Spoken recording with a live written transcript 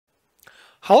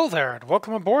Hello there, and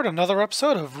welcome aboard another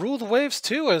episode of Rule the Waves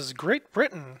 2 as Great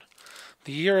Britain.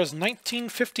 The year is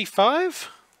 1955.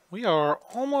 We are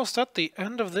almost at the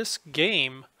end of this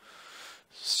game,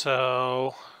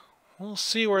 so we'll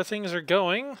see where things are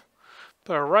going.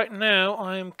 But right now,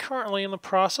 I am currently in the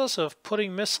process of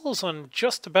putting missiles on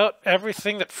just about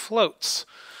everything that floats.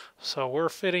 So we're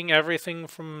fitting everything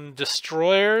from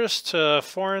destroyers to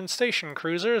foreign station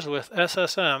cruisers with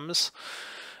SSMs.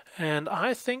 And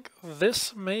I think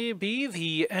this may be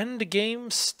the end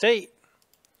game state.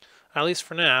 At least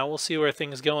for now. We'll see where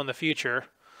things go in the future.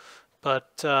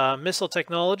 But missile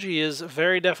technology is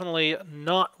very definitely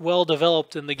not well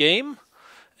developed in the game.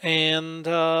 And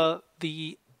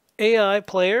the AI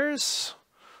players,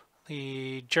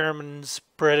 the Germans,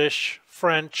 British,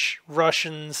 French,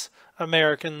 Russians,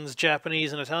 Americans,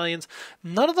 Japanese, and Italians,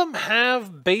 none of them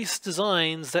have base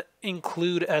designs that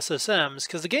include SSMs,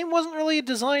 because the game wasn't really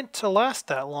designed to last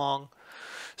that long.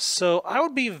 So I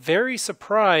would be very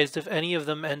surprised if any of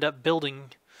them end up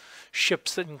building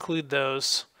ships that include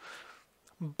those.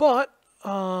 But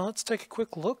let's take a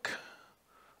quick look.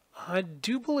 I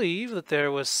do believe that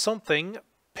there was something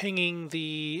pinging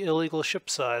the illegal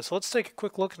ship size. So let's take a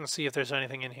quick look and see if there's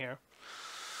anything in here.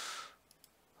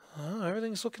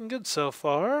 Everything's looking good so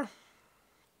far.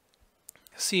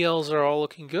 CLs are all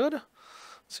looking good. Let's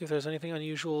see if there's anything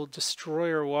unusual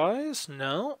destroyer-wise.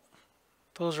 No.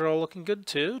 Those are all looking good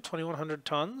too. 2,100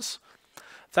 tons.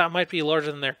 That might be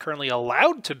larger than they're currently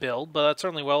allowed to build, but that's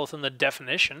certainly well within the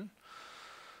definition.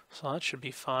 So that should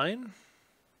be fine.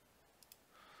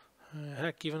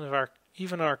 Heck,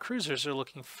 even our cruisers are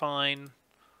looking fine.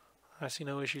 I see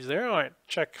no issues there. All right,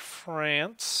 check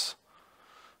France.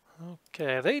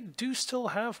 Okay, they do still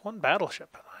have one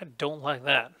battleship. I don't like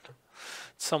that. At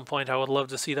some point I would love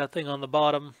to see that thing on the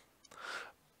bottom.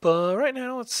 But right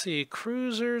now, let's see.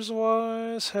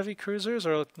 Cruisers-wise, heavy cruisers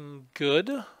are looking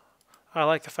good. I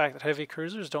like the fact that heavy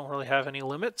cruisers don't really have any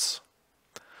limits.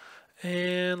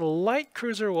 And light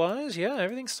cruiser-wise, yeah,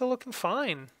 everything's still looking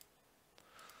fine.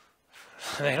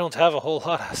 They don't have a whole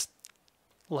lot of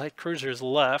light cruisers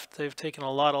left. They've taken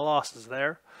a lot of losses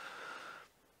there.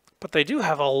 But they do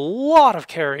have a lot of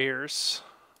carriers.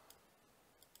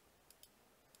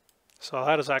 So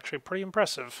that is actually pretty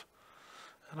impressive.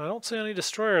 And I don't see any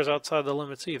destroyers outside the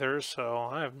limits either, so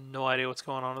I have no idea what's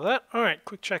going on with that. Alright,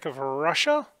 quick check of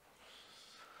Russia.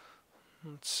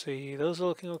 Let's see, those are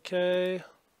looking okay.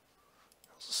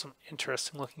 Those are some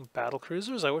interesting looking battle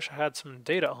cruisers. I wish I had some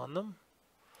data on them.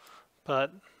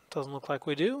 But it doesn't look like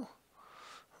we do.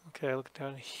 Okay, look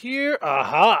down here.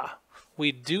 Aha!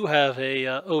 We do have a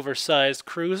oversized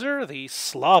cruiser, the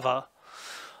Slava.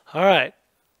 Alright,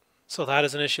 so that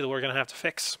is an issue that we're going to have to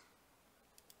fix.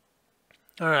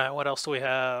 Alright, what else do we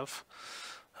have?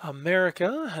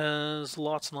 America has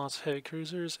lots and lots of heavy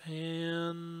cruisers,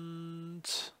 and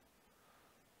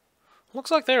looks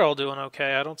like they're all doing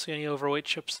okay. I don't see any overweight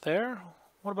ships there.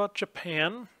 What about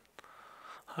Japan?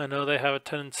 I know they have a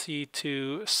tendency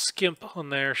to skimp on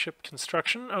their ship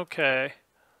construction. Okay.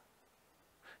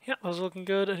 Yeah, those are looking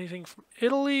good. Anything from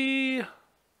Italy?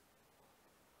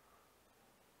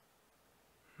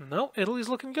 No, Italy's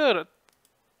looking good. It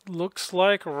looks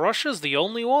like Russia's the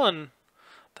only one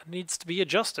that needs to be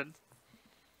adjusted.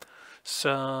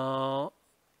 So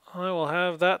I will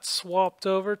have that swapped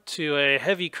over to a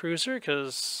heavy cruiser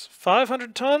because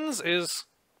 500 tons is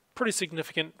pretty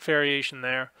significant variation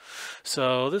there.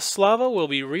 So this Slava will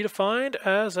be redefined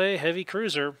as a heavy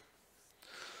cruiser.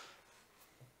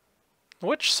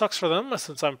 Which sucks for them,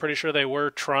 since I'm pretty sure they were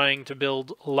trying to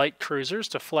build light cruisers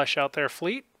to flesh out their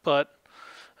fleet, but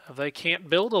if they can't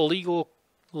build a legal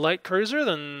light cruiser,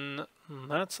 then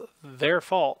that's their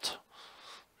fault,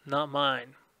 not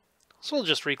mine. So we'll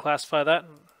just reclassify that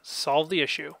and solve the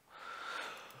issue.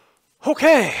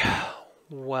 Okay,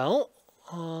 well,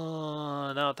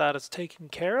 now that it's taken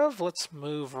care of, let's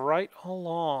move right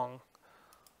along.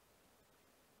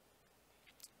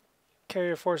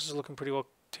 Carrier forces are looking pretty well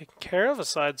taken care of,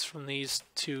 aside from these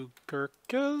two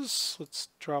Gurkhas. Let's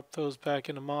drop those back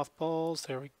into mothballs.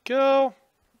 There we go.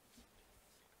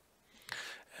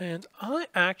 And I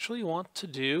actually want to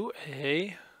do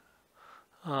a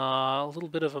little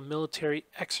bit of a military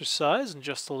exercise in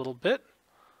just a little bit.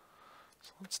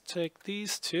 So let's take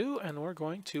these two, and we're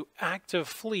going to active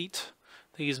fleet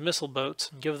these missile boats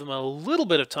and give them a little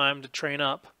bit of time to train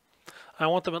up. I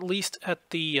want them at least at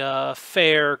the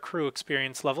fair crew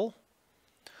experience level,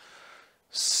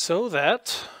 so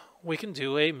that we can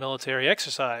do a military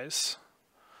exercise,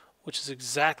 which is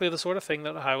exactly the sort of thing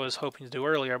that I was hoping to do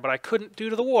earlier, but I couldn't due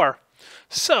to the war.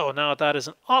 So now that is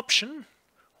an option,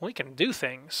 we can do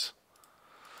things.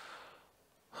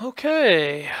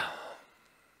 Okay.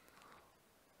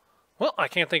 Well, I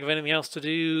can't think of anything else to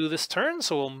do this turn,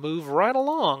 so we'll move right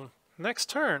along. Next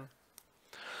turn.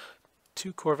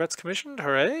 2 corvettes commissioned,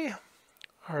 hooray.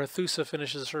 Arethusa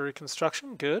finishes her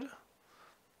reconstruction, good.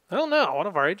 Oh no, one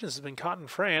of our agents has been caught in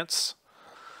France.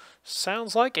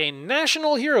 Sounds like a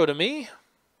national hero to me.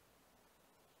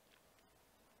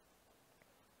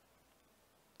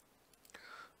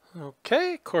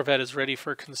 Okay, Corvette is ready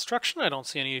for construction. I don't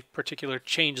see any particular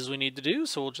changes we need to do,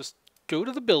 so we'll just go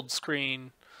to the build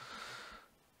screen.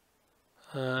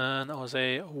 And that was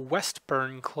a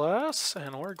Westburn class,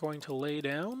 and we're going to lay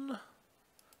down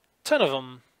 10 of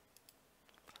them.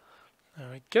 There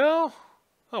we go.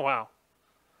 Oh, wow.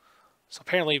 So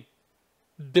apparently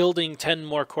building 10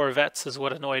 more Corvettes is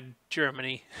what annoyed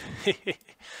Germany.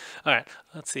 Alright,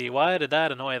 let's see. Why did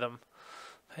that annoy them?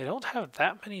 They don't have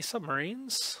that many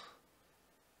submarines.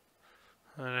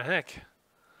 What the heck?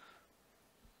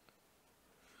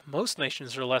 Most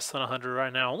nations are less than 100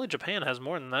 right now. Only Japan has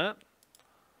more than that.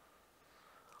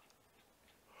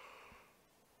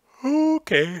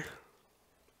 Okay.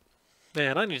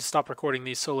 Man, I need to stop recording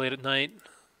these so late at night.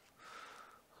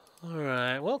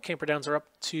 Alright, well, Camperdowns are up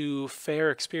to fair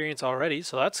experience already,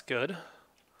 so that's good.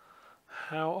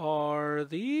 How are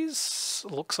these?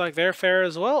 Looks like they're fair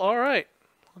as well. Alright,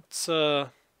 let's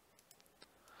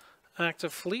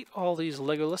active fleet all these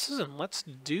Legolases and let's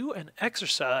do an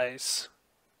exercise.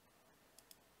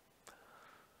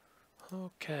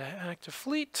 Okay, active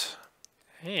fleet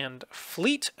and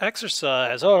fleet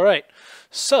exercise. Alright,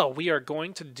 so we are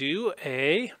going to do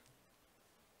a...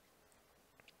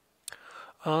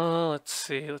 let's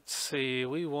see.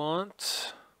 We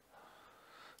want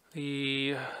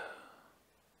the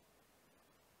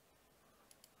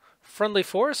friendly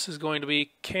force is going to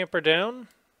be Camperdown.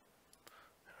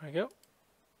 There we go.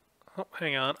 Oh,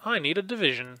 hang on. I need a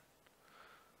division.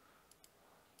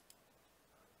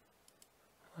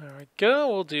 There we go.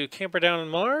 We'll do Camperdown and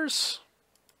Mars.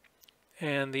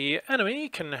 And the enemy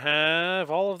can have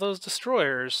all of those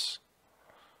destroyers.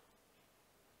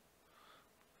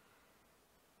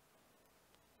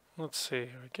 Let's see,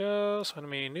 here we go. So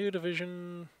enemy new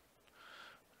division.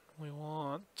 We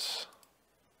want...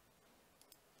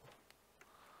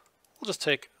 We'll just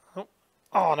take...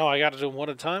 Oh no, I gotta do them one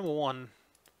at a time. 1,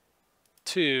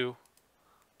 2,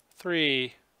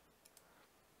 3,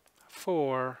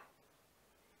 4.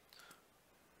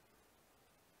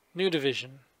 New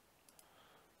division.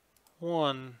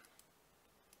 1,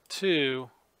 2,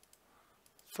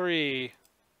 3,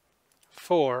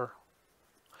 4.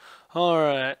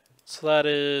 Alright, so that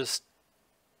is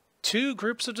 2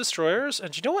 groups of destroyers,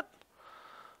 and you know what?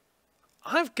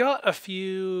 I've got a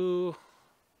few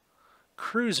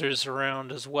cruisers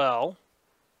around as well.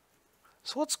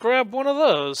 So let's grab one of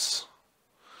those.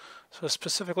 So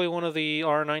specifically one of the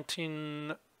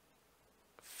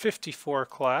R1954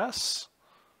 class.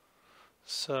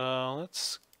 So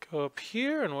let's go up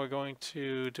here and we're going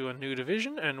to do a new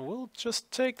division and we'll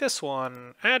just take this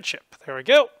one. Add ship. There we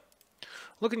go.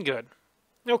 Looking good.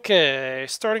 Okay,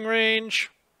 starting range.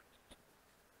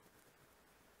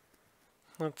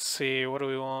 Let's see, what do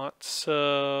we want?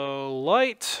 So,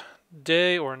 light,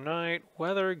 day or night,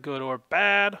 weather, good or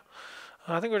bad.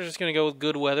 I think we're just going to go with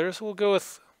good weather, so we'll go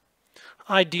with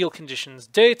ideal conditions.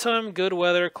 Daytime, good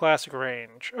weather, classic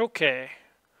range. Okay.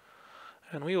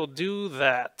 And we will do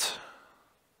that.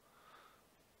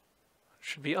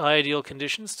 Should be ideal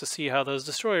conditions to see how those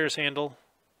destroyers handle.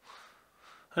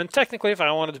 And technically, if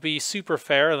I wanted to be super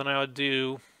fair, then I would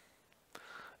do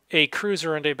a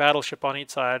cruiser and a battleship on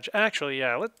each side. Actually,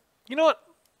 yeah, you know what?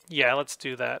 Yeah, let's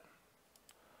do that.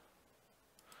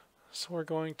 So we're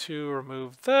going to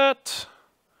remove that.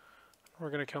 We're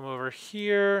going to come over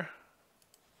here.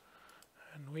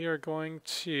 And we are going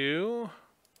to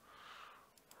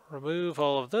remove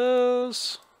all of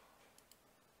those.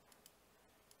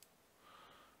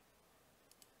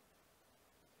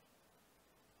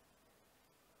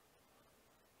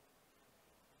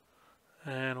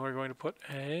 And we're going to put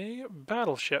a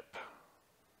battleship.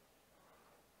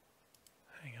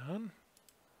 Hang on.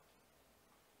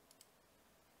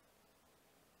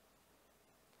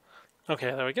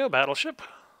 Okay, there we go, battleship.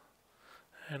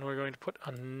 And we're going to put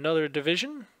another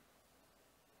division.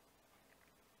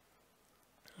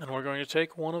 And we're going to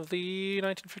take one of the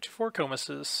 1954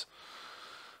 Comases.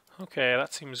 Okay,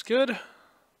 that seems good.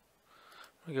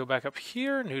 We go back up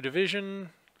here, new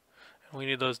division. And we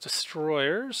need those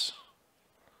destroyers.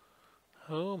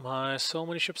 Oh my, so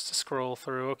many ships to scroll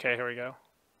through. Okay, here we go.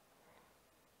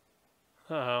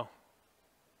 Uh-oh.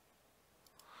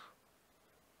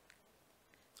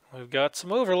 We've got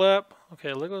some overlap.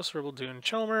 Okay, Legos, Rebel, Dune,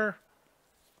 Chelmer.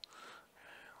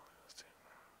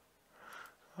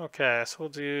 Okay, so we'll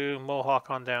do Mohawk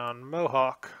on down.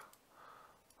 Mohawk.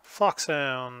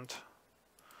 Foxhound.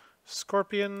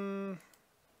 Scorpion.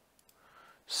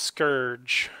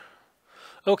 Scourge.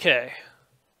 Okay.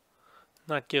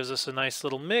 That gives us a nice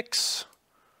little mix.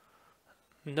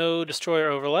 No destroyer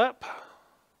overlap.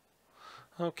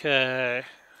 Okay.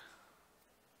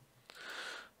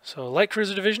 So Light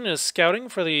Cruiser Division is scouting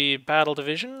for the Battle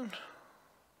Division.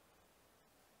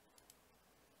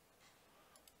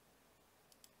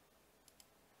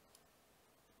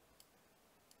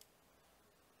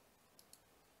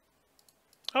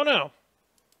 Oh no.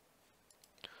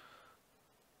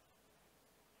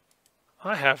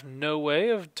 I have no way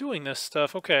of doing this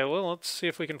stuff. Okay, well, let's see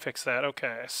if we can fix that.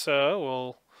 Okay, so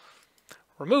we'll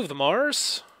remove the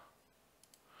Mars.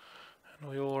 And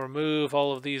we will remove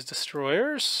all of these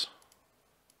destroyers.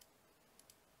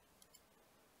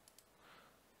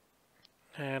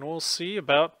 And we'll see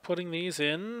about putting these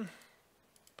in.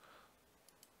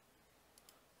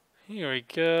 Here we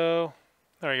go.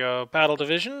 There we go. Battle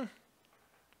Division.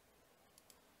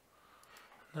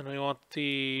 Then we want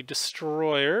the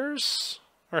destroyers.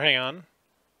 Or hang on.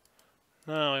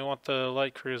 No, we want the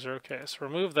light cruiser. Okay, so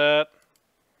remove that.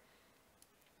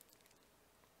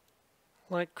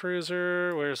 Light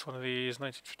cruiser. Where's one of these?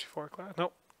 1954 class.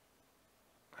 Nope.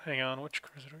 Hang on. Which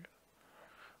cruiser do we get?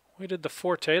 We did the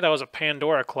Forte. That was a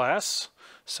Pandora class.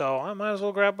 So I might as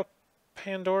well grab a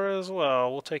Pandora as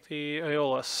well. We'll take the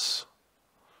Aeolus.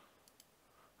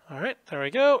 Alright, there we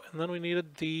go. And then we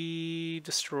needed the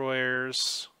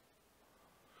destroyers.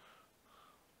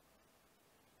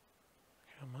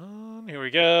 Come on, here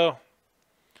we go.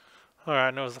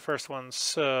 Alright, that was the first one.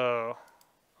 So,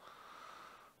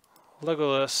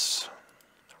 Legolas,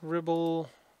 Ribble,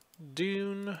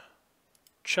 Dune,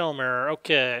 Chelmer.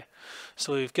 Okay,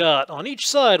 so we've got, on each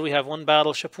side we have one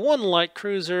battleship, one light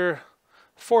cruiser,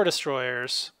 4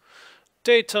 destroyers.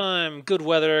 Daytime, good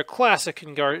weather, classic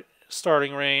and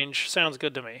starting range. Sounds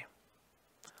good to me.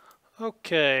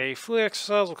 Okay, fleet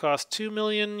exercise will cost 2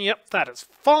 million. Yep, that is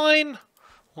fine.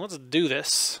 Let's do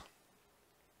this.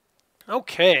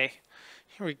 Okay,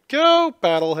 here we go.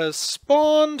 Battle has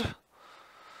spawned.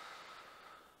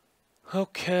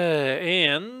 Okay,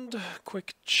 and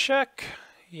quick check.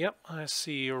 Yep, I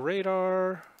see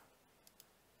radar.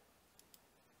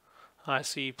 I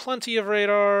see plenty of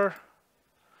radar.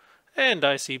 And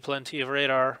I see plenty of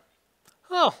radar.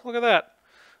 Oh, look at that.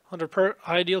 Under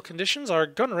ideal conditions, our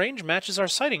gun range matches our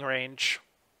sighting range.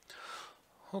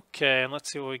 Okay, and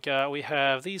let's see what we got. We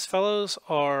have these fellows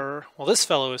are... Well, this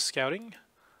fellow is scouting.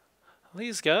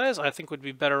 These guys, I think, would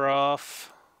be better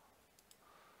off...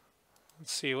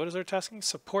 Let's see, what is their tasking?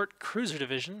 Support Cruiser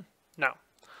Division. No.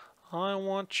 I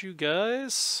want you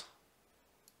guys...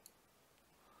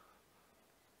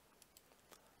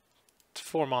 to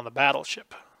form on the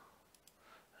battleship.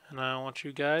 And I want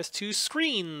you guys to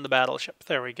screen the battleship.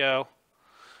 There we go.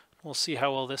 We'll see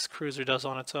how well this cruiser does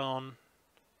on its own.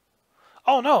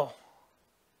 Oh no!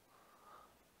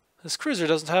 This cruiser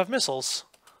doesn't have missiles.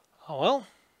 Oh well.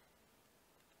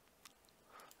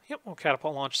 Yep, we'll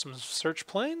catapult launch some search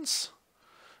planes.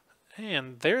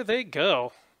 And there they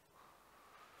go.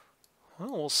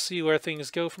 Well, we'll see where things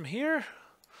go from here.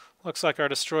 Looks like our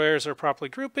destroyers are properly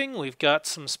grouping. We've got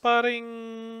some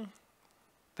spotting.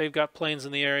 They've got planes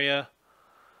in the area.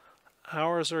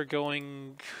 Ours are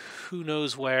going who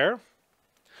knows where.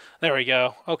 There we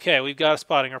go. Okay, we've got a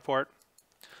spotting report.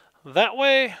 That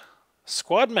way,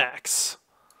 Squad Max.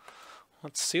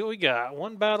 Let's see what we got.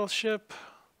 One battleship.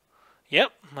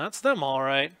 Yep, that's them all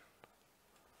right.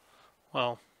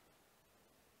 Well.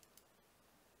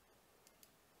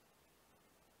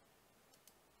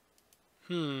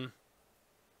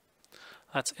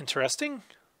 That's interesting.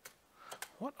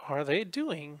 What are they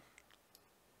doing?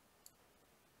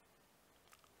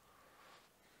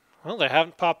 Well, they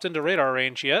haven't popped into radar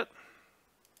range yet.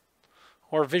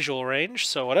 Or visual range,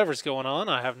 so whatever's going on,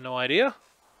 I have no idea.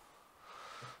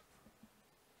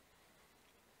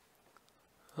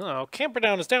 Oh,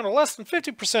 Camperdown is down to less than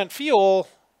 50% fuel.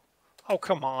 Oh,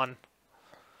 come on.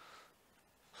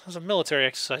 This is a military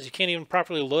exercise. You can't even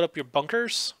properly load up your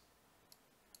bunkers?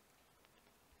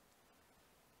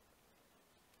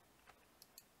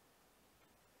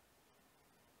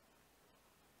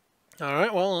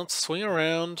 Alright, well, let's swing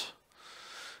around.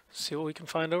 See what we can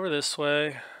find over this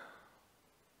way.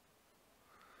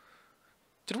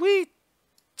 Did we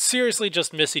seriously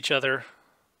just miss each other?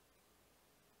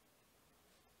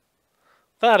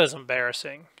 That is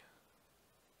embarrassing.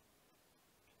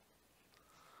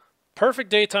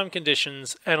 Perfect daytime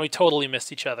conditions, and we totally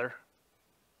missed each other.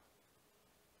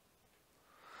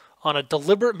 On a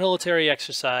deliberate military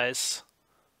exercise.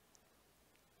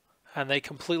 And they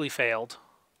completely failed.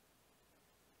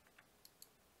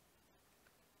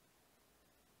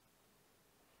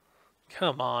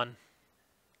 Come on.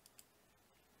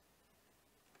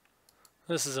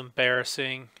 This is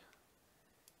embarrassing.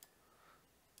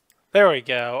 There we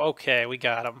go. Okay, we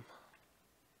got him.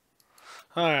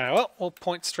 Alright, well, we'll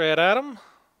point straight at him.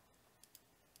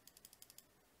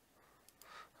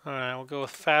 Alright, we'll go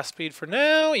with fast speed for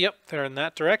now. Yep, they're in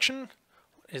that direction.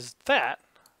 What is that?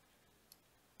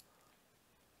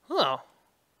 Oh.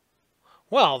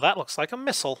 Well, that looks like a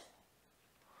missile.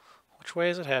 Which way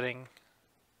is it heading?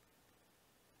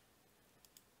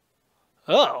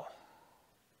 Oh.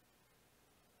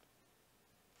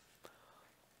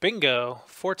 Bingo.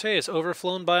 Forte is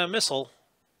overflown by a missile.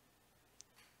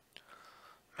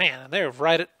 Man, they're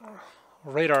right at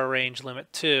radar range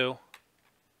limit too.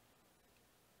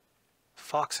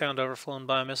 Foxhound overflown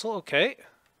by a missile. Okay.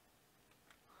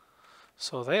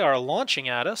 So they are launching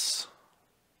at us.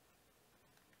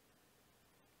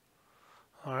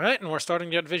 Alright, and we're starting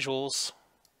to get visuals.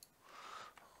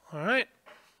 Alright.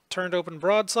 Turned open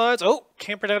broadsides. Oh,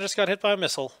 Camperdown just got hit by a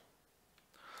missile.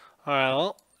 Alright,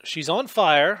 well, she's on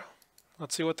fire.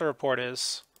 Let's see what the report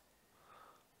is.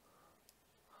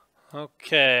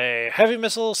 Okay, heavy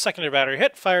missile, secondary battery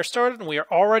hit, fire started, and we are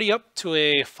already up to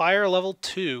a fire level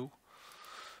 2.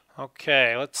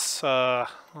 Okay, let's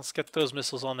get those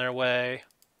missiles on their way.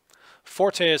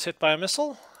 Forte is hit by a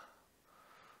missile.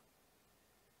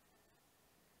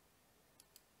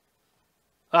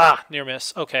 Ah, near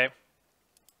miss. Okay.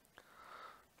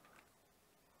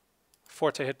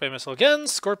 Forte hit by missile again.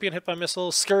 Scorpion hit by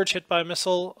missile. Scourge hit by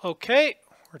missile. Okay,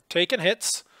 we're taking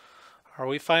hits. Are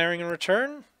we firing in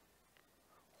return?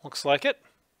 Looks like it.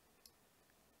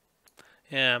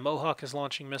 Yeah, Mohawk is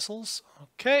launching missiles.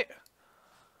 Okay.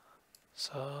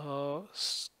 So,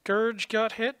 Scourge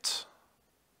got hit.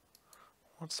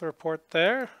 What's the report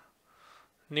there?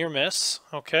 Near miss.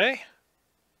 Okay.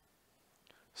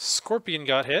 Scorpion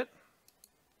got hit.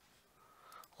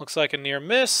 Looks like a near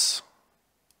miss.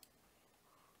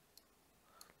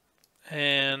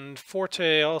 And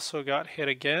Forte also got hit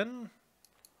again.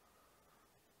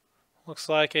 Looks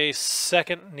like a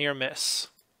second near miss.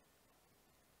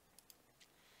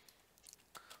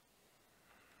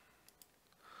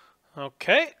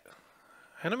 Okay.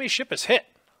 Enemy ship is hit.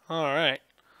 Alright.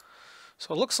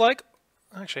 So it looks like...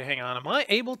 Actually, hang on. Am I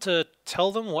able to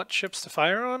tell them what ships to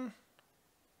fire on?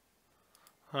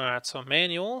 Alright, so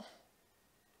manual.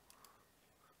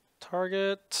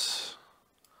 Target.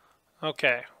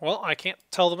 Okay, well, I can't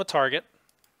tell them a target.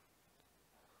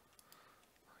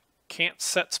 Can't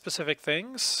set specific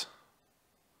things.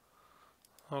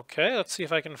 Okay, let's see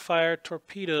if I can fire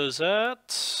torpedoes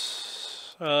at...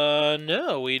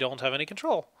 no, we don't have any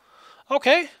control.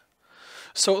 Okay,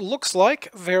 so it looks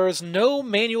like there is no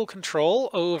manual control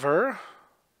over...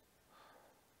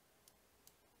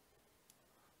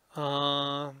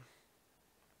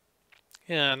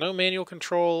 yeah, no manual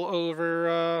control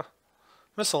over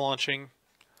missile launching.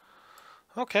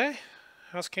 Okay,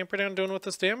 how's Camperdown doing with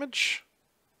this damage?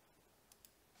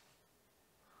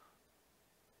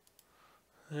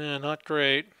 Yeah, not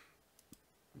great.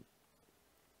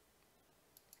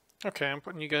 Okay, I'm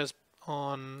putting you guys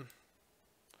on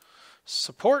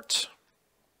support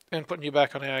and putting you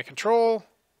back on AI control.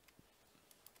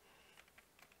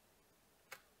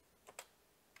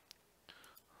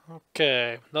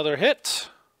 Okay, another hit.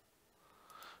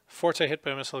 Forte hit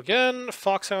by a missile again.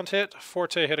 Foxhound hit.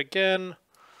 Forte hit again.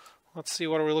 Let's see,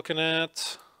 what are we looking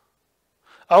at?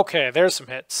 Okay, there's some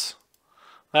hits.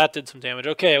 That did some damage.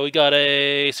 Okay, we got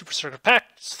a Super Circuit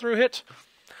Pass-Through hit.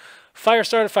 Fire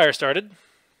started, fire started.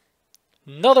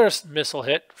 Another missile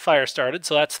hit, fire started.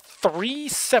 So that's 3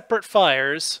 separate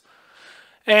fires.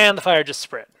 And the fire just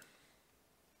spread.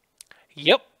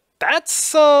 Yep,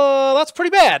 that's pretty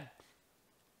bad.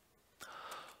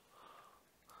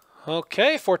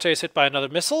 Okay, Forte is hit by another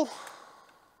missile.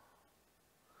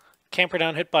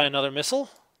 Camperdown hit by another missile.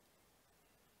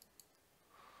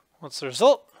 What's the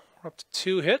result? We're up to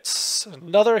 2 hits.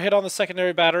 Another hit on the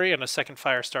secondary battery and a second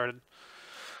fire started.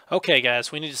 Okay,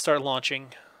 guys, we need to start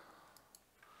launching.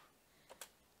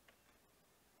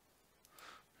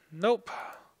 Nope.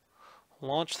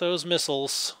 Launch those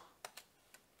missiles.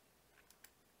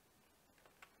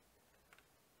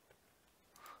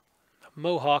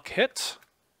 Mohawk hit.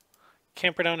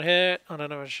 Camperdown hit. Oh, no,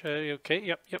 okay,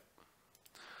 yep.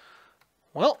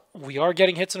 Well, we are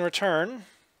getting hits in return.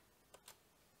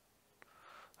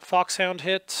 Foxhound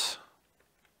hit.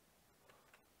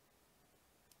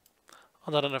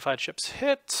 Unidentified ships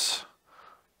hit.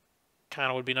 Kind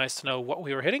of would be nice to know what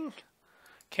we were hitting.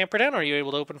 Camperdown, are you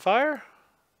able to open fire?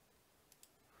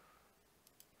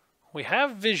 We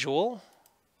have visual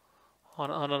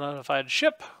on an unidentified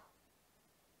ship.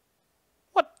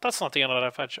 What? That's not the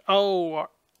unidentified ship. Oh,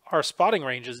 our spotting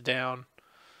range is down.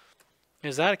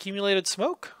 Is that accumulated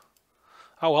smoke?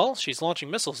 Oh well, she's launching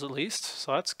missiles at least,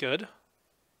 so that's good.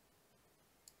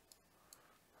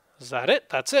 Is that it?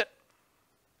 That's it.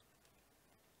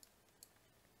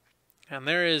 And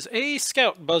there is a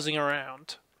scout buzzing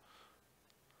around.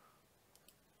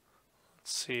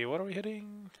 Let's see, what are we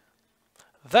hitting?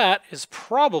 That is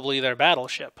probably their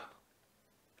battleship.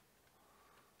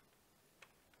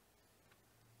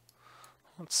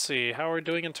 Let's see, how are we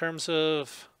doing in terms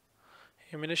of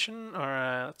ammunition?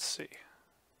 Alright, let's see.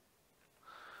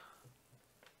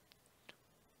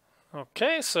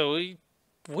 Okay, so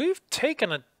we've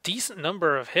taken a decent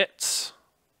number of hits.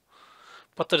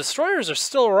 But the destroyers are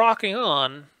still rocking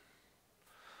on.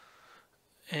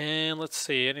 And let's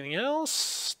see, anything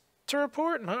else to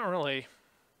report? Not really.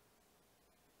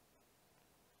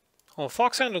 Well,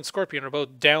 Foxhound and Scorpion are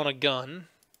both down a gun,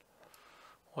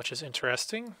 which is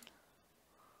interesting.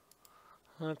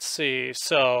 Let's see,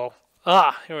 so,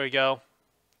 here we go.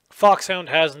 Foxhound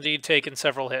has indeed taken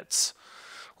several hits.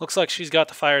 Looks like she's got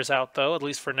the fires out, though, at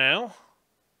least for now.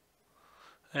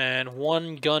 And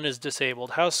one gun is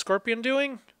disabled. How's Scorpion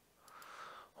doing?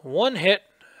 One hit,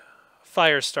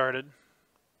 fire started.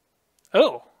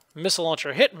 Oh, missile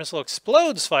launcher hit, missile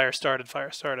explodes, fire started,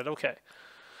 okay.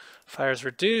 Fire's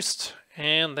reduced,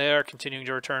 and they are continuing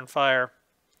to return fire.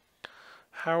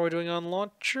 How are we doing on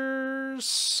launchers?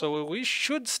 So we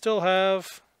should still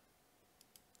have...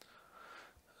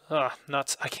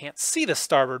 nuts, I can't see the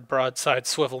starboard broadside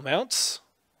swivel mounts.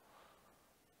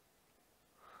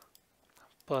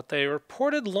 But they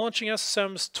reported launching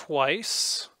SSMs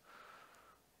twice.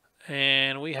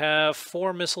 And we have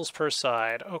 4 missiles per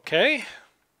side. Okay.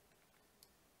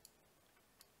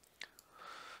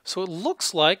 So it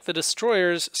looks like the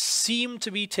destroyers seem to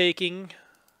be taking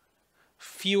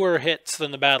fewer hits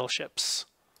than the battleships.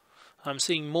 I'm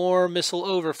seeing more missile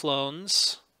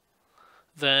overflows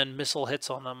than missile hits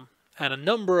on them. And a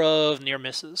number of near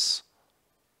misses.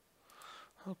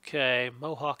 Okay,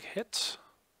 Mohawk hit.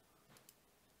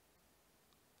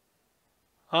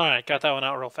 Alright, got that one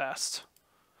out real fast.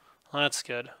 That's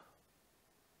good.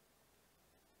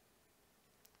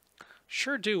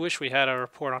 Sure do wish we had a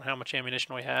report on how much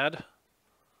ammunition we had.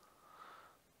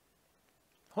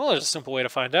 Well, there's a simple way to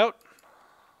find out.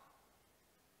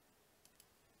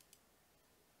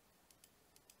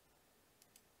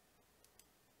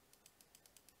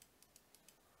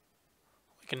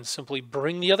 We can simply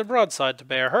bring the other broadside to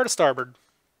bear. Her to starboard.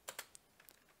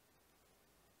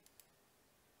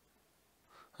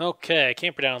 Okay,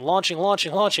 camper down. Launching,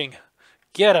 launching, launching.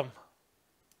 Get him.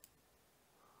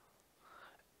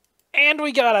 And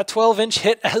we got a 12-inch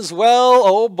hit as well.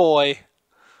 Oh boy.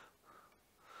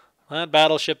 That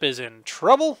battleship is in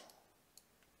trouble.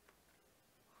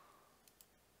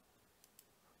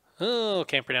 Oh,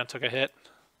 camper down took a hit.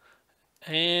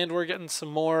 And we're getting some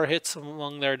more hits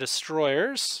among their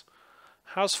destroyers.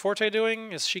 How's Forte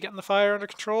doing? Is she getting the fire under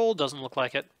control? Doesn't look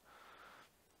like it.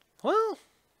 Well...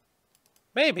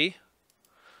 maybe.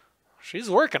 She's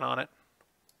working on it.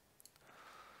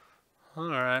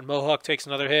 Alright, Mohawk takes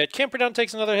another hit. Camperdown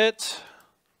takes another hit.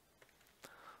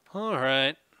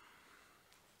 Alright.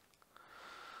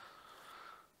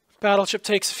 Battleship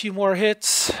takes a few more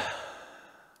hits.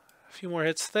 A few more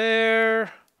hits there.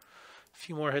 A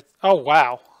few more hits. Oh,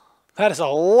 wow. That is a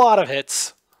lot of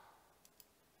hits.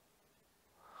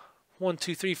 1,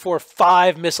 2, 3, 4,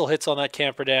 5 missile hits on that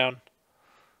Camperdown.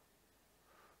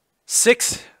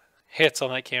 6 hits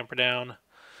on that Camperdown.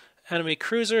 Enemy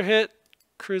cruiser hit,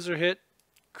 cruiser hit,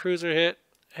 cruiser hit,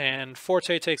 and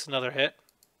Forte takes another hit.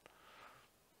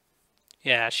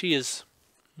 Yeah, she is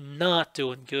not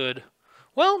doing good.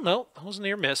 Well, no, that was a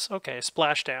near miss. Okay,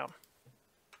 splashdown.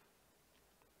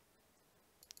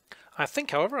 I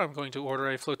think, however, I'm going to order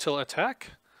a flotilla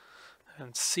attack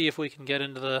and see if we can get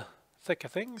into the thick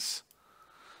of things.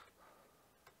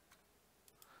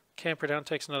 Camperdown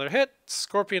takes another hit.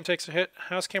 Scorpion takes a hit.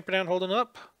 How's Camperdown holding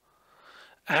up?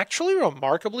 Actually,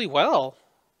 remarkably well.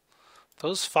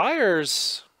 Those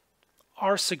fires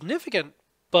are significant,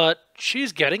 but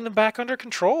she's getting them back under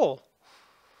control.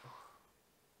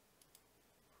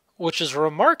 Which is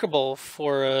remarkable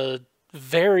for a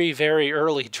very, very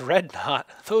early dreadnought.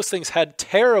 Those things had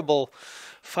terrible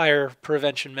fire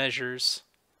prevention measures.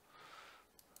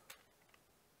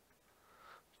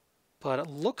 But it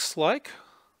looks like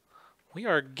we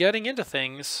are getting into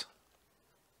things.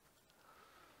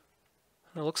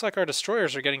 It looks like our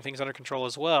destroyers are getting things under control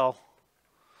as well.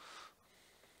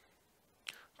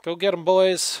 Go get them,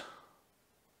 boys.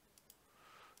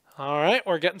 Alright,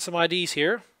 we're getting some IDs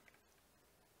here.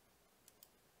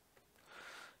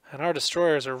 And our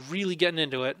destroyers are really getting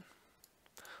into it.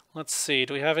 Let's see,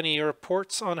 do we have any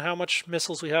reports on how much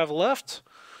missiles we have left?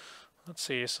 Let's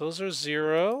see, so those are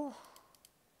 0.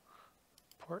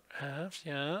 Port aft,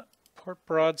 yeah. Port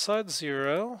broadside,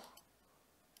 0.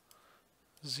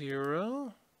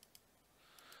 0.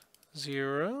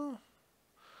 0.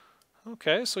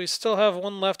 Okay, so we still have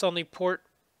one left on the port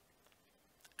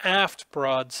aft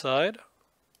broadside.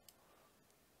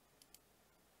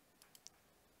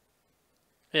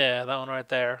 Yeah, that one right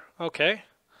there. Okay.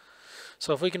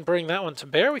 So if we can bring that one to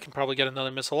bear, we can probably get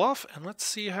another missile off. And let's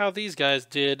see how these guys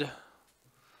did.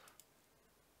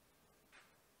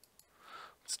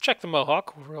 Let's check the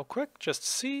Mohawk real quick, just to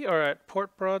see. All right,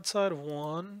 port broadside,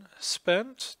 1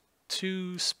 spent,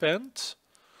 2 spent,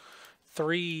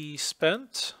 3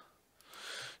 spent.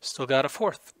 Still got a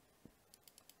 4th.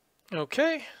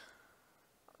 Okay.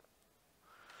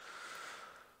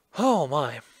 Oh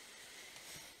my.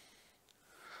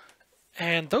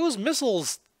 And those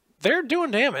missiles, they're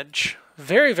doing damage.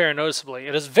 Very, very noticeably.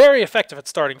 It is very effective at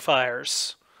starting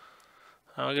fires.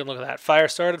 We can look at that. Fire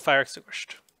started, fire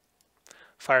extinguished.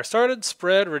 Fire started,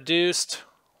 spread, reduced,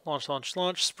 launch, launch,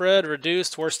 launch, spread,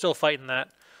 reduced. We're still fighting that.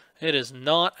 It is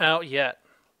not out yet.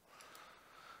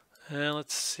 And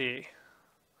let's see.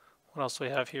 What else do we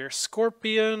have here?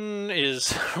 Scorpion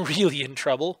is really in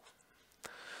trouble.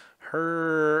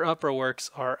 Her upper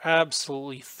works are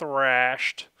absolutely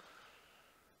thrashed.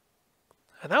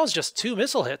 And that was just 2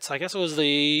 missile hits. I guess it was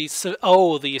the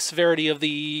severity of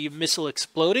the missile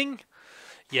exploding.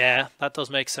 Yeah, that does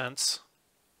make sense.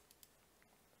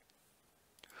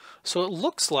 So it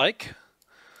looks like,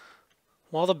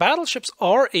 while the battleships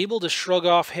are able to shrug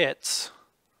off hits...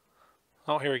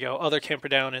 Oh, here we go. Other camper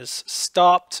down is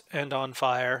stopped and on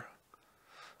fire.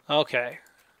 Okay.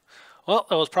 Well,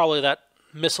 that was probably that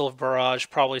missile barrage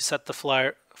probably set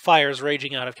the fires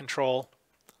raging out of control.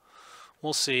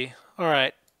 We'll see.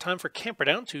 Alright, time for camper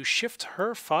down to shift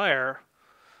her fire.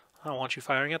 I don't want you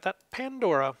firing at that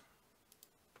Pandora.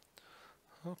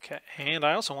 Okay, and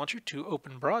I also want you to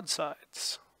open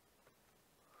broadsides.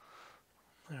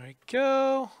 There we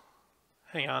go.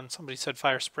 Hang on, somebody said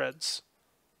fire spreads.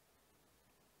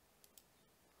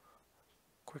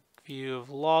 Quick view of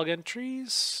log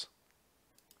entries.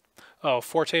 Oh,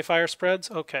 Forte fire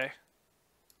spreads? Okay.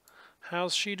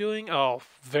 How's she doing? Oh,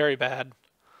 very bad.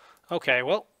 Okay,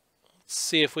 well, let's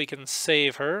see if we can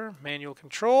save her. Manual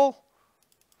control.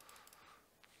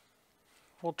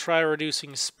 We'll try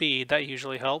reducing speed. That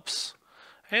usually helps.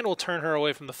 And we'll turn her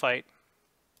away from the fight.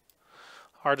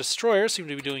 Our destroyers seem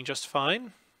to be doing just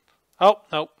fine. Oh,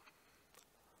 nope.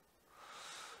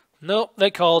 Nope,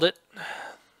 they called it.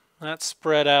 That's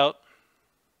spread out.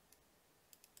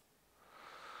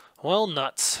 Well,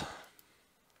 nuts.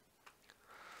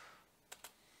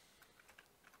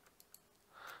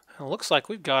 It looks like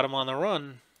we've got him on the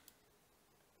run.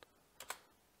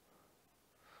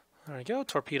 There we go,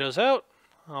 torpedoes out.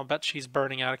 I'll bet she's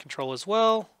burning out of control as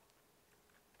well.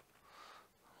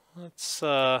 Let's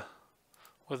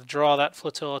withdraw that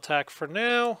flotilla attack for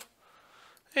now,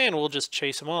 and we'll just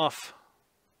chase him off.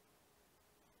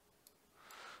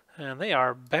 And they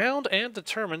are bound and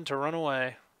determined to run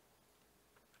away.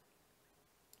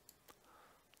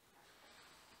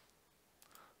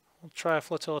 We'll try a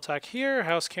flotilla attack here.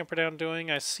 How's Camperdown doing?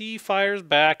 I see fires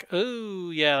back. Oh,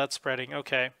 yeah, that's spreading.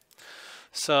 Okay.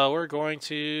 So we're going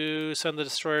to send the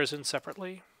destroyers in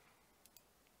separately.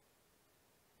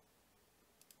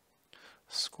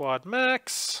 Squad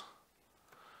max.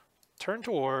 Turn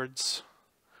towards.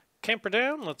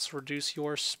 Camperdown, let's reduce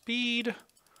your speed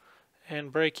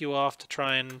and break you off to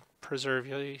try and preserve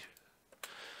your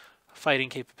fighting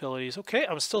capabilities. Okay,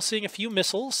 I'm still seeing a few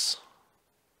missiles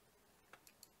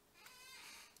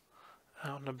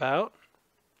out and about.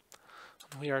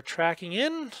 We are tracking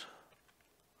in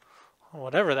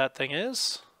whatever that thing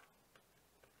is.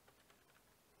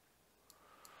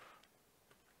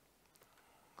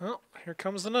 Well, here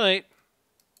comes the night.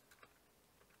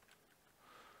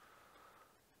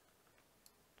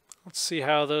 Let's see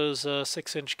how those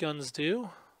 6-inch guns do.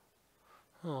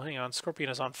 Oh, hang on. Scorpion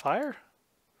is on fire?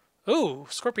 Ooh,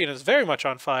 Scorpion is very much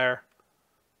on fire.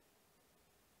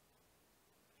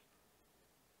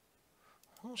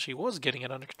 Well, she was getting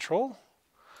it under control.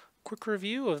 Quick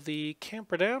review of the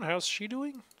Camperdown. How's she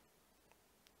doing?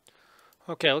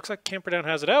 Okay, looks like Camperdown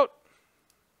has it out.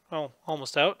 Well,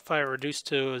 almost out. Fire reduced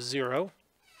to 0.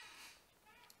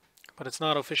 But it's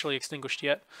not officially extinguished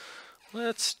yet.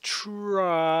 Let's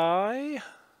try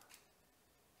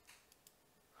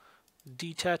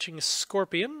detaching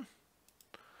Scorpion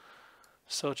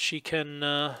so she can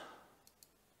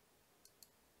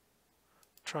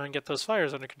try and get those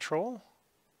fires under control.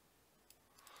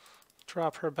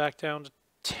 Drop her back down to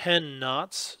 10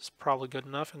 knots is probably good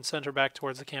enough, and send her back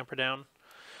towards the camper down.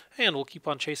 And we'll keep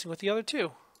on chasing with the other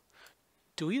two.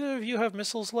 Do either of you have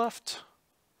missiles left?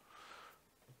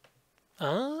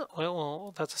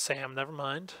 Well, that's a SAM, never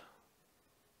mind.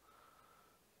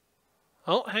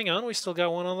 Oh, hang on, we still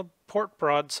got one on the port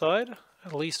broadside.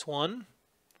 At least one.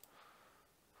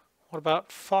 What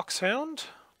about Foxhound?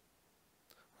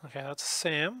 Okay, that's a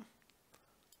SAM.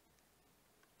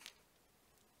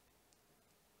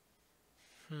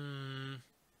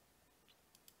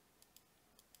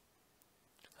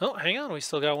 Oh, hang on, we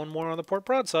still got one more on the port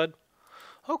broadside.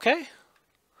 Okay,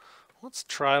 let's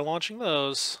try launching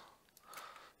those.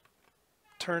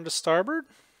 Turn to starboard.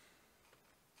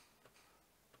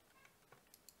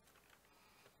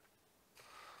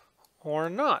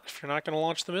 Or not. If you're not going to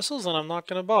launch the missiles, then I'm not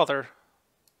going to bother.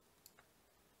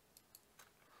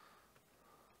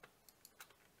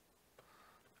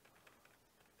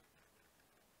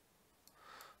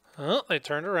 Oh, they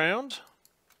turned around.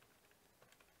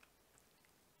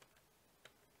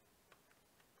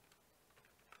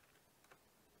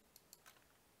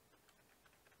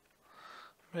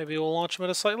 Maybe we'll launch them at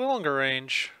a slightly longer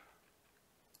range.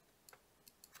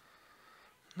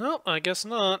 Nope, I guess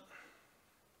not.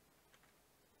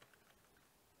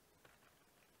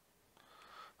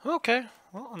 Okay,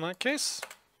 well, in that case,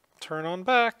 turn on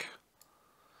back.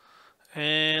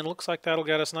 And looks like that'll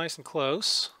get us nice and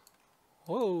close.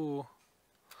 Whoa.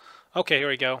 Okay, here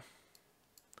we go.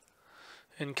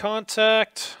 In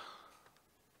contact.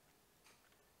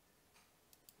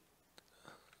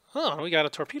 Oh, we got a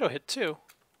torpedo hit too.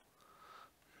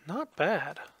 Not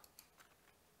bad.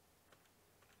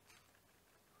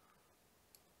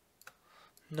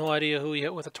 No idea who he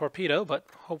hit with a torpedo, but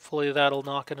hopefully that'll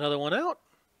knock another one out.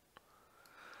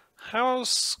 How's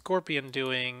Scorpion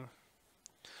doing?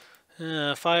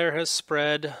 Fire has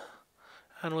spread,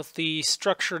 and with the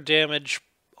structure damage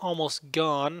almost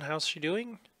gone, how's she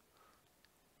doing?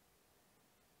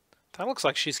 That looks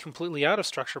like she's completely out of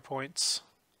structure points.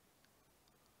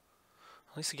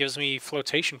 At least it gives me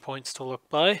flotation points to look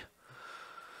by.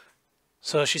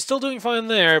 So she's still doing fine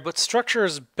there, but structure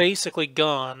is basically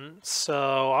gone,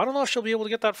 so I don't know if she'll be able to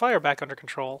get that fire back under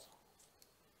control.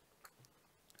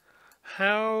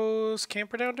 How's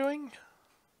Camperdown doing?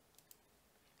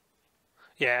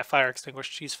 Yeah, fire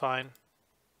extinguished. She's fine.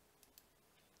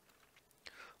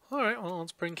 Alright, well,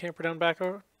 let's bring Camperdown back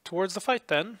over towards the fight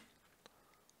then.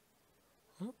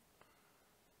 Oh,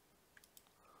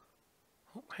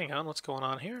 hang on, what's going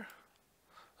on here?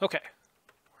 Okay,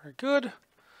 we're good.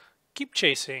 Keep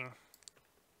chasing.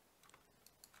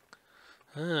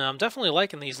 I'm definitely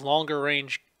liking these longer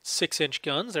range 6-inch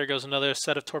guns. There goes another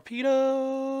set of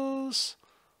torpedoes.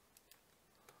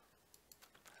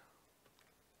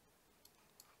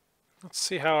 Let's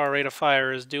see how our rate of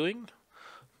fire is doing.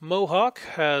 Mohawk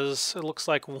has, it looks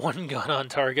like, one gun on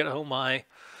target. Oh my.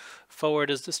 Forward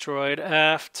is destroyed.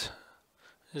 Aft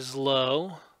is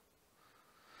low.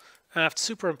 Aft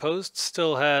superimposed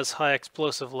still has high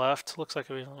explosive left. Looks like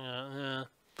we...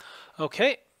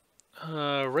 Okay.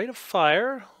 Rate of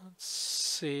fire. Let's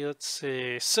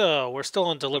see. So, we're still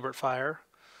on deliberate fire.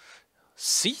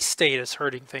 Sea state is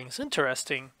hurting things.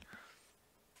 Interesting.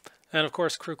 And of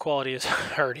course, crew quality is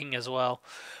hurting as well.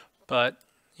 But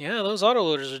yeah, those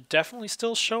autoloaders are definitely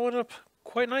still showing up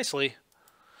quite nicely.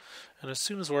 And as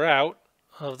soon as we're out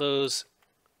of those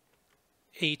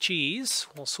HEs,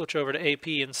 we'll switch over to AP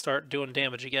and start doing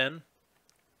damage again.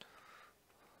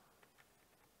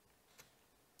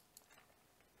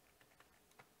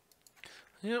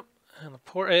 Yep, and the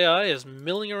poor AI is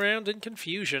milling around in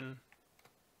confusion.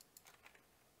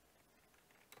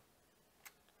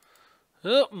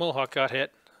 Oh, Mohawk got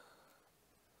hit.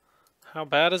 How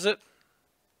bad is it?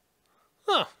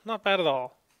 Oh, not bad at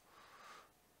all.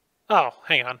 Oh,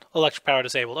 hang on. Electric power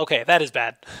disabled. Okay, that is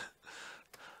bad.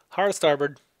 Hard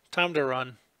starboard. Time to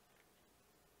run.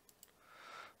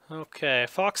 Okay,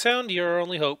 Foxhound, you're our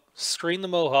only hope. Screen the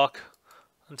Mohawk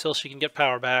until she can get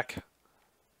power back.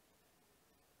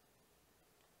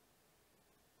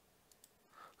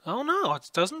 Oh no, it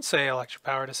doesn't say electric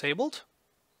power disabled.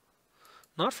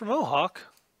 Not for Mohawk.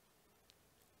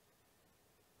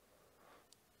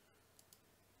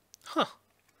 Huh.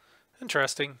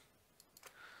 Interesting.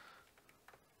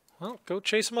 Well, go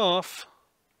chase him off.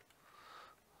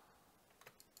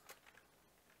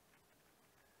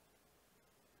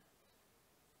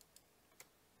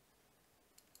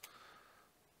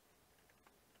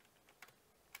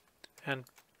 And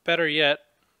better yet,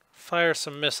 fire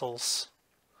some missiles.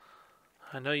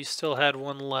 I know you still had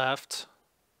one left.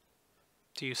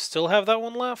 Do you still have that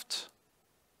one left?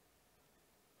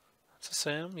 That's a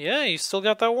Sam. Yeah, you still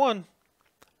got that one.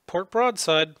 Port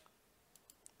broadside.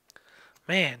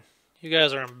 Man, you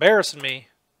guys are embarrassing me.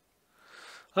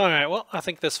 Alright, well, I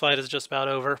think this fight is just about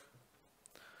over.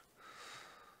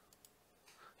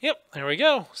 Yep, there we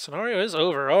go. Scenario is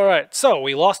over. Alright, so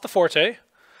we lost the Forte.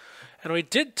 And we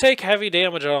did take heavy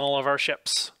damage on all of our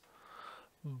ships.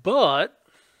 But,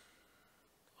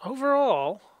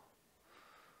 overall,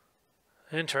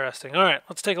 interesting. Alright,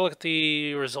 let's take a look at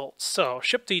the results. So,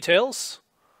 ship details.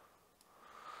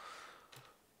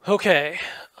 Okay.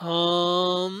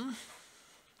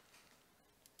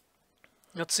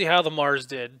 Let's see how the Mars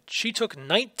did. She took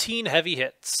 19 heavy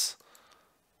hits.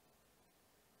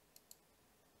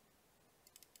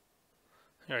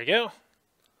 There we go.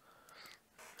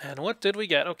 And what did we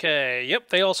get? Okay, yep,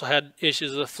 they also had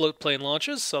issues with float plane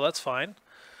launches, so that's fine.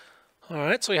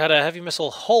 Alright, so we had a heavy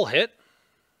missile hull hit.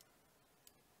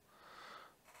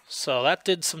 So that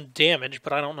did some damage,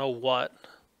 but I don't know what.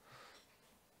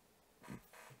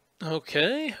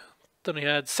 Okay, then we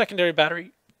had secondary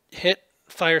battery hit,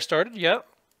 fire started, yep.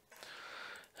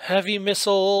 Heavy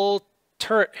missile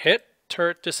turret hit,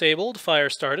 turret disabled, fire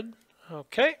started.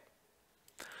 Okay.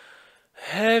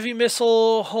 Heavy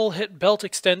missile hull hit, belt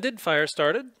extended, fire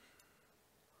started.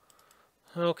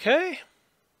 Okay.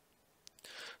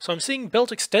 So I'm seeing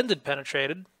belt extended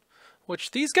penetrated, which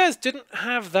these guys didn't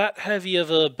have that heavy of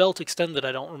a belt extended,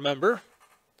 I don't remember.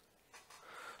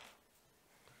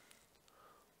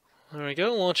 There we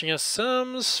go, launching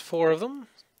SMs, 4 of them.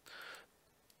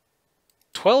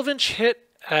 12-inch hit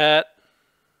at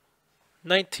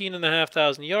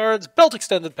 19,500 yards. Belt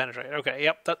extended penetrated. Okay,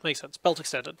 yep, that makes sense. Belt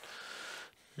extended.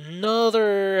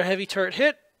 Another heavy turret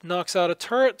hit. Knocks out a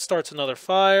turret. Starts another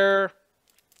fire.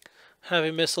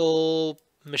 Heavy missile.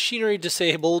 Machinery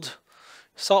disabled.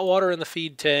 Salt water in the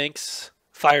feed tanks.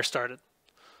 Fire started.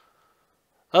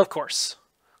 Of course.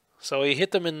 So we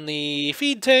hit them in the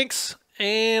feed tanks,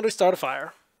 and we start a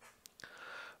fire.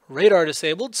 Radar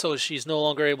disabled, so she's no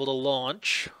longer able to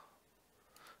launch.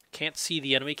 Can't see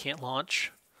the enemy, can't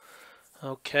launch.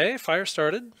 Okay, fire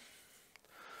started.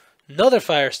 Another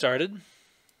fire started.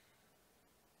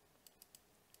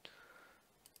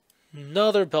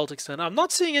 Another belt extend. I'm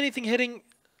not seeing anything hitting.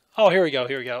 Oh, here we go,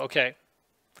 here we go. Okay.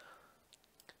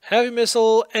 Heavy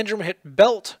missile, engine hit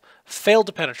belt, failed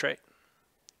to penetrate.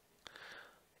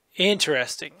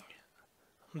 Interesting.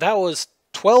 That was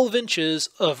 12 inches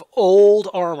of old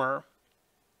armor,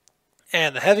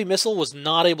 and the heavy missile was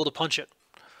not able to punch it.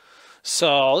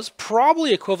 So it's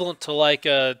probably equivalent to like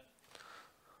a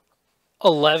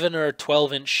 11 or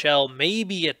 12-inch shell,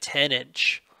 maybe a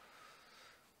 10-inch.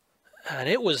 And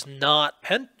it was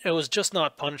just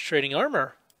not penetrating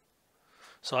armor.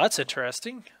 So that's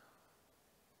interesting.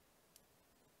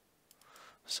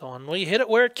 So when we hit it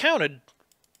where it counted,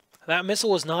 that missile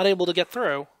was not able to get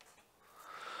through.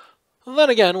 And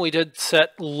then again, we did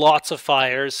set lots of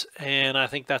fires, and I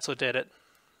think that's what did it.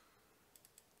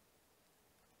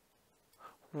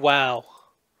 Wow.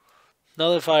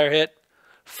 Another fire hit.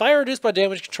 Fire reduced by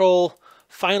damage control,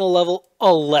 final level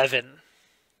 11.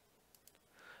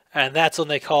 And that's when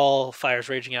they call fires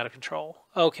raging out of control.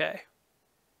 Okay.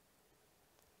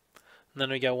 And then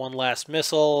we got one last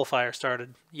missile. Fire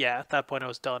started. Yeah, at that point I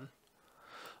was done.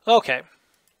 Okay.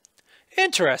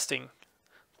 Interesting.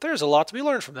 There's a lot to be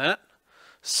learned from that.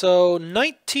 So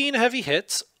 19 heavy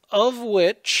hits, of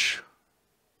which...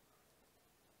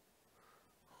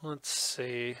 Let's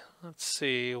see.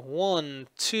 1,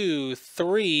 2,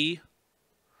 3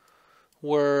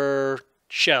 were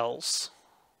shells.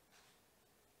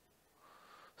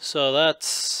 So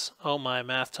that's, oh my,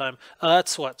 math time.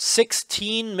 That's what,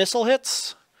 16 missile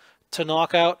hits to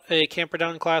knock out a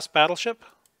Camperdown class battleship?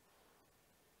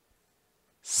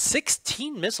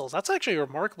 16 missiles. That's actually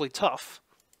remarkably tough.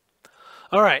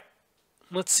 All right.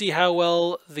 Let's see how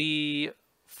well the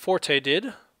Forte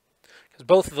did, because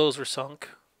both of those were sunk.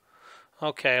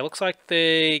 Okay, looks like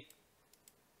they...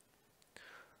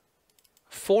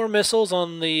 4 missiles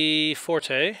on the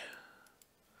Forte.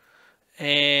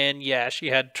 And yeah, she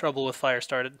had trouble with fire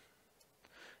started.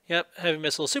 Yep, heavy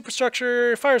missile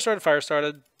superstructure, fire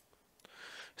started.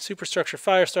 Superstructure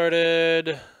fire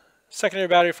started. Secondary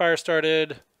battery fire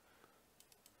started.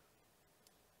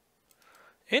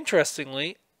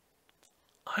 Interestingly,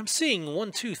 I'm seeing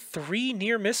 1, 2, 3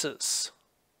 near misses.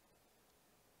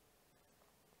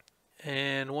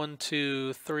 And 1,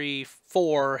 2, 3,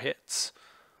 4 hits.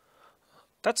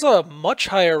 That's a much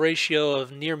higher ratio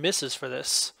of near misses for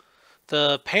this.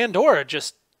 The Pandora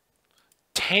just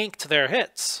tanked their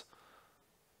hits.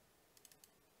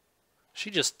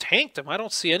 She just tanked them. I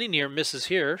don't see any near misses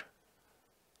here.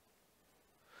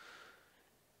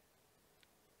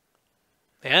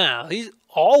 Yeah,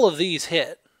 all of these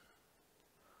hit.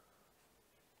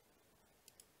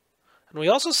 And we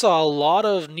also saw a lot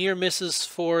of near misses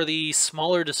for the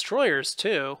smaller destroyers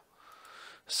too.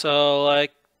 So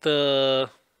like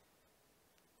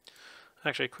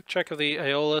actually a quick check of the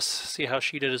Aeolus, see how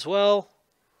she did as well.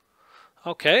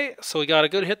 Okay, so we got a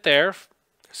good hit there.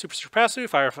 Super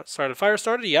passive, fire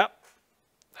started, yep.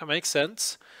 That makes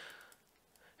sense.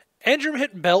 Engine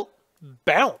hit belt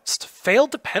bounced,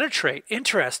 failed to penetrate.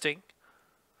 Interesting.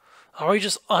 Are we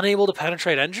just unable to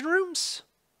penetrate engine rooms?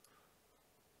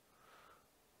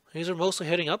 These are mostly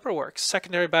hitting upper works.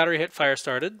 Secondary battery hit, fire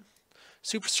started.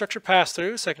 Superstructure pass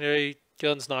through, secondary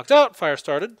guns knocked out, fire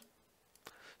started.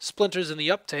 Splinters in the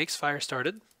uptakes, fire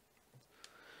started.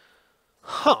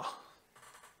 Huh.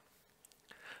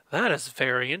 That is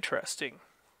very interesting.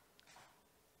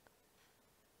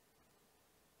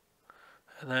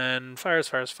 And then fires.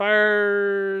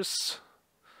 Fire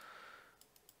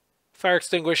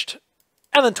extinguished,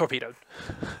 and then torpedoed.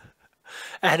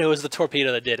 And it was the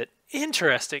torpedo that did it.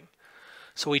 Interesting.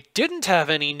 So we didn't have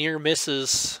any near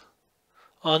misses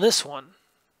on this one.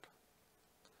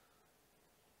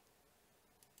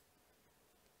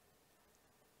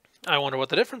 I wonder what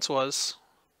the difference was.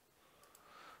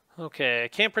 Okay,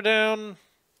 camper down.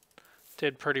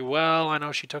 Did pretty well. I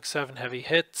know she took 7 heavy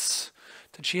hits.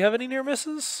 Did she have any near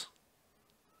misses?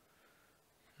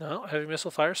 No, heavy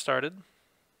missile fire started.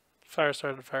 Fire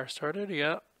started,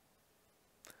 yeah.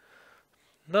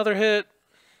 Another hit.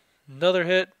 Another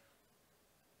hit.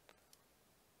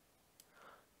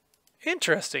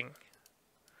 Interesting.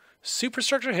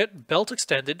 Superstructure hit, belt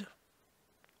extended.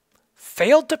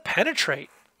 Failed to penetrate.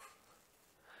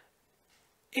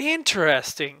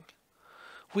 Interesting.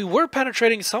 We were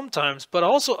penetrating sometimes, but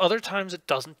also other times it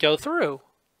doesn't go through.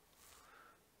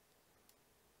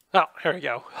 Oh, here we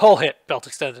go. Whole hit, belt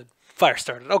extended, fire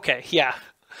started. Okay, yeah.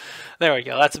 There we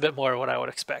go. That's a bit more what I would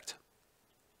expect.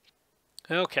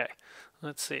 Okay,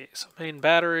 let's see. So main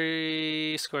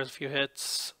battery scores a few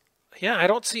hits. Yeah, I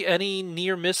don't see any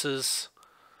near misses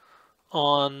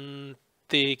on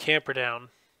the camper down.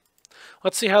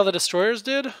 Let's see how the destroyers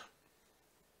did.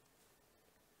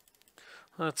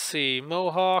 Let's see,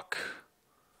 Mohawk.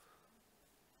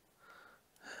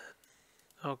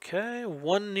 Okay,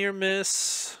 1 near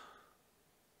miss.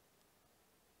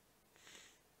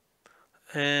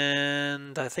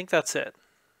 And I think that's it.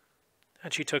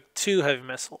 And she took 2 heavy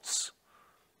missiles.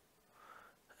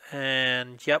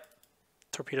 And yep,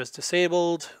 torpedoes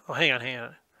disabled. Oh, hang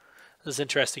on. This is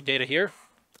interesting data here.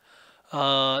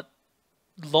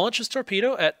 Launches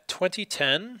torpedo at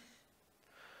 2010.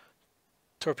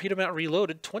 Torpedo mount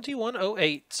reloaded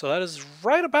 2108. So that is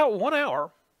right about 1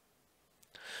 hour.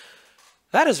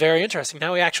 That is very interesting.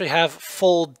 Now we actually have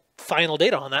full final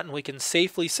data on that, and we can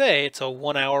safely say it's a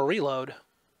 1 hour reload.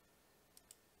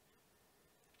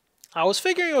 I was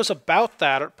figuring it was about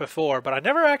that before, but I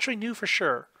never actually knew for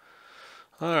sure.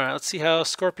 Alright, let's see how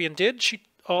Scorpion did. She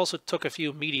also took a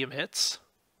few medium hits.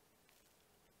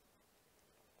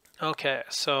 Okay,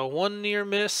 so 1 near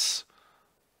miss.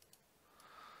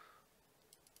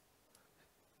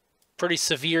 Pretty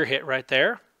severe hit right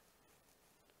there.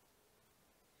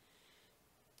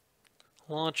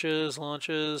 Launches,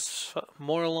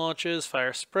 more launches,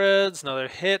 fire spreads, another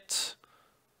hit.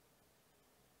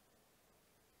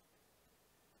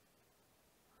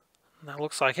 And that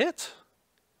looks like it.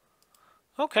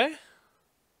 Okay.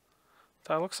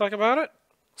 That looks like about it.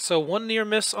 So 1 near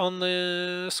miss on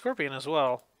the Scorpion as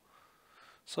well.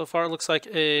 So far it looks like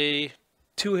 2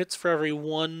 hits for every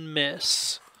 1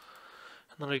 miss.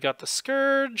 And then we got the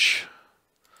Scourge.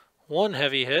 1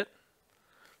 heavy hit.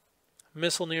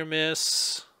 Missile near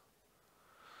miss.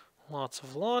 Lots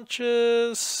of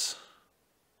launches.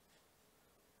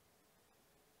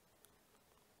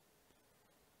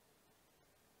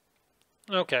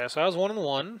 Okay, so that was 1 and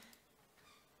 1.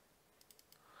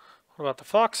 What about the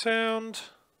Foxhound?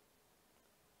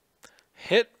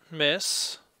 Hit,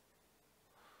 miss.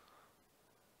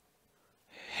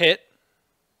 Hit.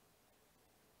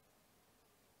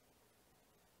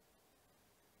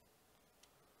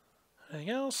 Anything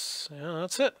else? Yeah,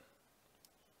 that's it.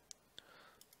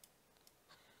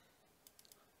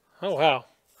 Oh, wow.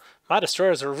 My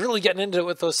destroyers are really getting into it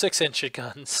with those 6-inch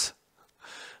guns.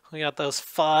 We got those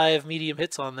 5 medium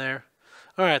hits on there.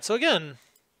 Alright, so again,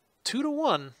 2 to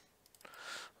 1.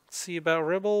 Let's see about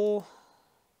Rebel.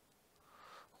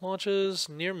 Launches,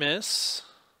 near miss.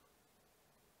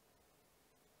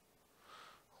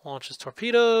 Launches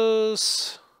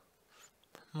torpedoes.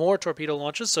 More torpedo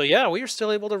launches. So yeah, we are still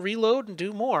able to reload and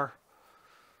do more.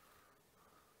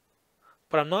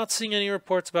 But I'm not seeing any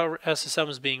reports about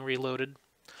SSMs being reloaded.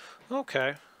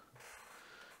 Okay.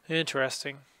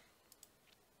 Interesting.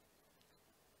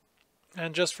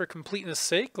 And just for completeness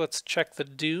sake, let's check the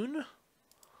dune.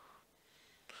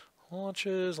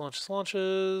 Launches, launches,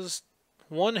 launches.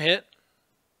 One hit.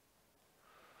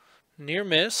 Near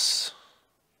miss.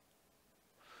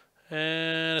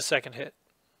 And a second hit.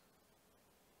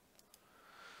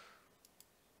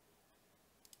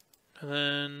 And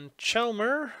then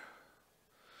Chelmer.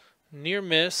 Near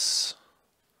miss.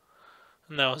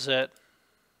 And that was it.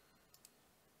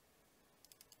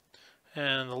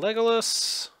 And the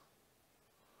Legolas.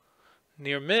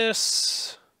 Near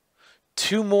miss.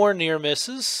 Two more near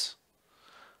misses.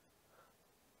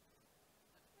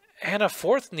 And a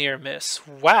fourth near miss.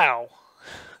 Wow.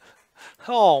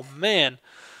 Oh, man.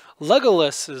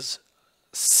 Legolas is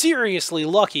seriously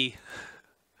lucky.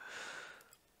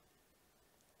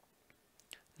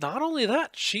 Not only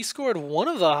that, she scored one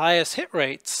of the highest hit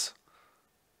rates.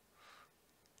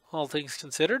 All things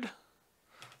considered.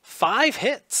 5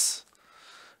 hits.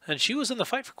 And she was in the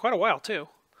fight for quite a while, too.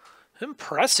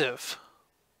 Impressive.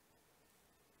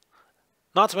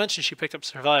 Not to mention she picked up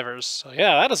survivors. So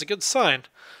yeah, that is a good sign.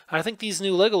 I think these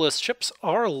new Legolas ships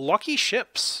are lucky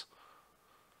ships.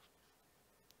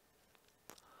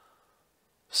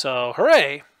 So,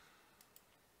 hooray!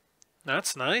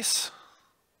 That's nice.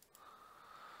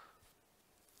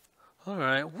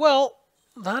 Alright, well,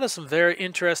 that is some very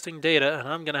interesting data, and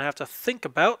I'm going to have to think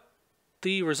about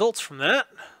the results from that.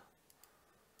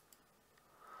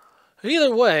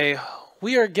 Either way,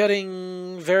 we are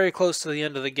getting very close to the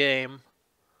end of the game.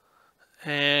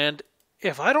 And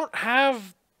if I don't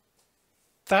have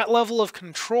that level of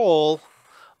control,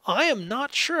 I am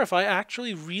not sure if I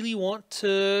actually really want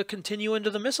to continue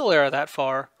into the missile era that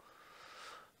far.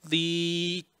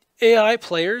 The AI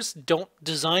players don't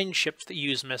design ships that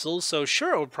use missiles, so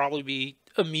sure, it would probably be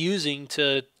amusing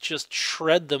to just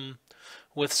shred them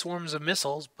with swarms of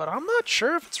missiles, but I'm not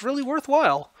sure if it's really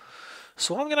worthwhile.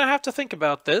 So I'm going to have to think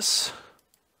about this.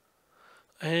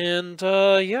 And,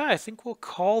 yeah, I think we'll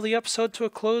call the episode to a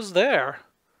close there.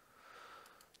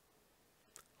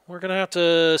 We're going to have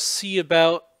to see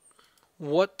about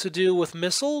what to do with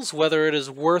missiles, whether it is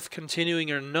worth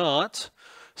continuing or not.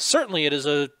 Certainly it is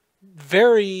a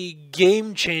very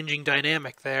game-changing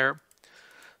dynamic there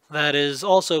that is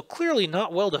also clearly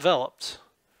not well developed.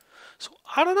 So,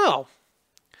 I don't know.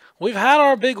 We've had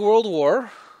our big world war.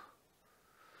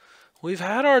 We've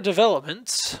had our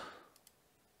developments.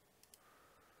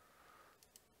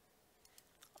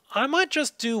 I might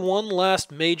just do one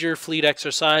last major fleet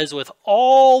exercise with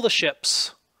all the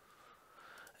ships.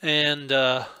 And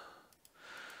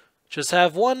just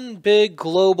have one big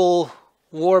global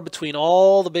war between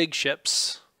all the big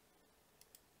ships.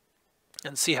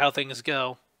 And see how things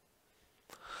go.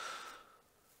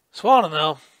 So I don't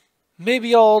know.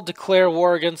 Maybe I'll declare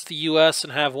war against the US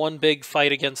and have one big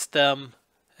fight against them.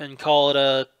 And call it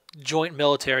a joint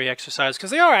military exercise.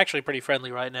 Because they are actually pretty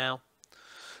friendly right now.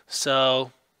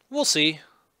 So we'll see.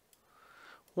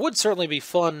 Would certainly be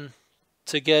fun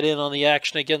to get in on the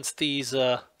action against these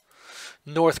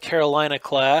North Carolina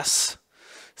class.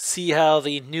 See how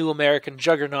the new American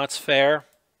juggernauts fare.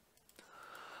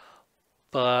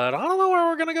 But I don't know where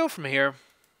we're going to go from here.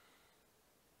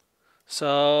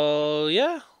 So,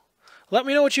 yeah. Let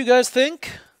me know what you guys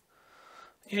think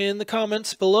in the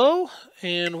comments below.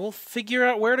 And we'll figure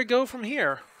out where to go from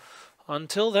here.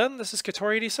 Until then, this is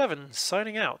Katori87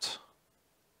 signing out.